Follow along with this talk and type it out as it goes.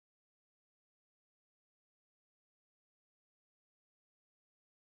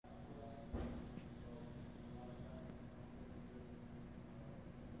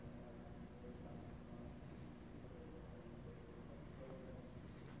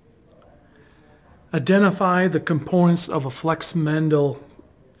Identify the components of a Flexmendel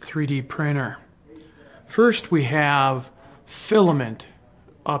 3D printer. First we have filament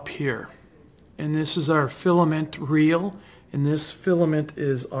up here, and this is our filament reel, and this filament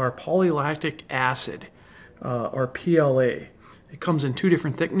is our polylactic acid, or PLA. It comes in two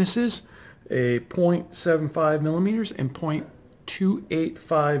different thicknesses, a 0.75 millimeters and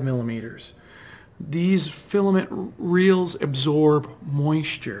 0.285 millimeters. These filament reels absorb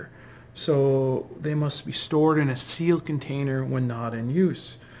moisture, so they must be stored in a sealed container when not in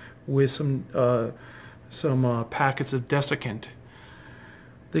use, with some packets of desiccant.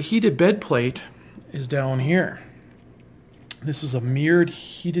 The heated bed plate is down here. This is a mirrored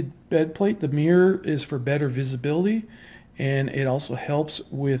heated bed plate. The mirror is for better visibility, and it also helps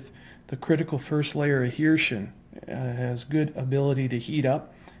with the critical first layer adhesion. It has good ability to heat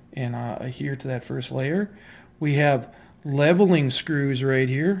up and adhere to that first layer. We have leveling screws right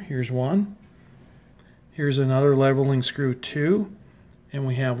here. Here's one. Here's another leveling screw, two. And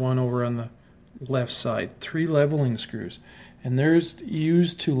we have one over on the left side. 3 leveling screws. And they're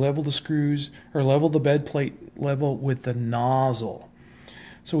used to level the screws, or level the bed plate level with the nozzle.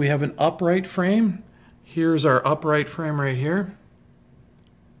 So we have an upright frame. Here's our upright frame right here.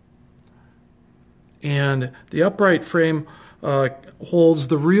 And the upright frame holds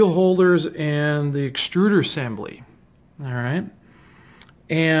the reel holders and the extruder assembly. Alright.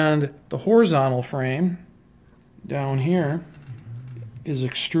 And the horizontal frame down here is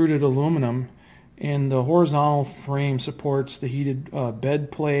extruded aluminum, and the horizontal frame supports the heated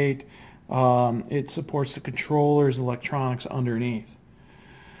bed plate. It supports the controllers, electronics underneath.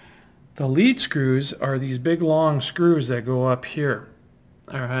 The lead screws are these big long screws that go up here.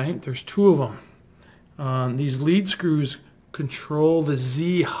 Alright, there's 2 of them. These lead screws control the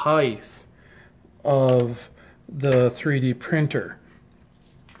Z height of the 3D printer.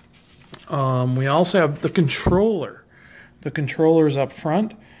 We also have the controller. The controller is up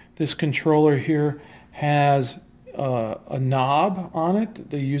front. This controller here has a knob on it,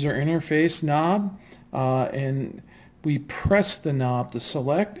 the user interface knob, and we press the knob to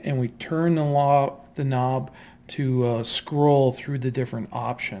select, and we turn the knob to scroll through the different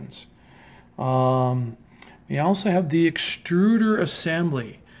options. We also have the extruder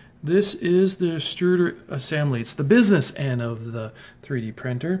assembly. This is the extruder assembly. It's the business end of the 3D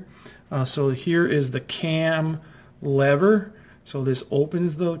printer. So here is the cam lever. So this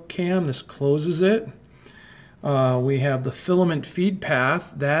opens the cam, this closes it. We have the filament feed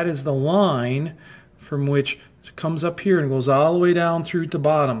path. That is the line from which it comes up here and goes all the way down through to the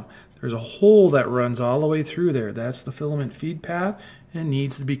bottom. There's a hole that runs all the way through there. That's the filament feed path, and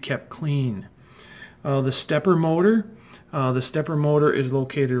needs to be kept clean. The stepper motor. The stepper motor is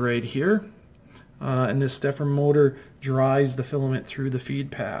located right here, and this stepper motor drives the filament through the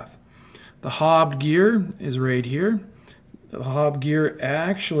feed path. The hob gear is right here. The hob gear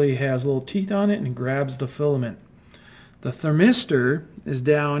actually has little teeth on it and grabs the filament. The thermistor is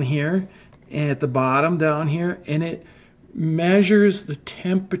down here and at the bottom down here, and it measures the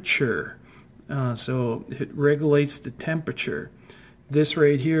temperature. So it regulates the temperature. This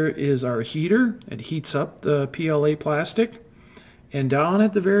right here is our heater. It heats up the PLA plastic. And down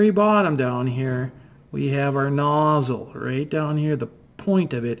at the very bottom down here, we have our nozzle. Right down here, the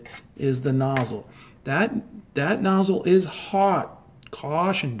point of it is the nozzle. That nozzle is hot.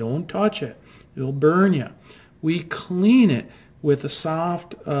 Caution, don't touch it. It'll burn you. We clean it with a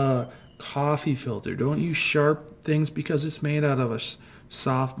soft coffee filter. Don't use sharp things because it's made out of a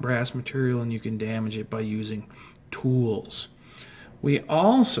soft brass material and you can damage it by using tools. We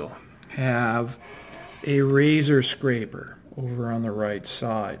also have a razor scraper over on the right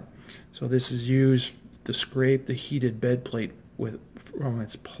side. So this is used to scrape the heated bed plate from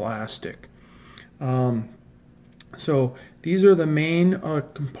its plastic. So these are the main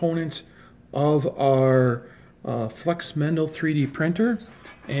components of our Flexmendel 3D printer,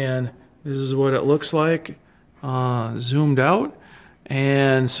 and this is what it looks like zoomed out.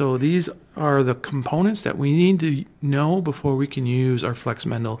 And so these are the components that we need to know before we can use our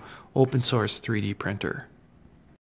Flexmendel open source 3D printer.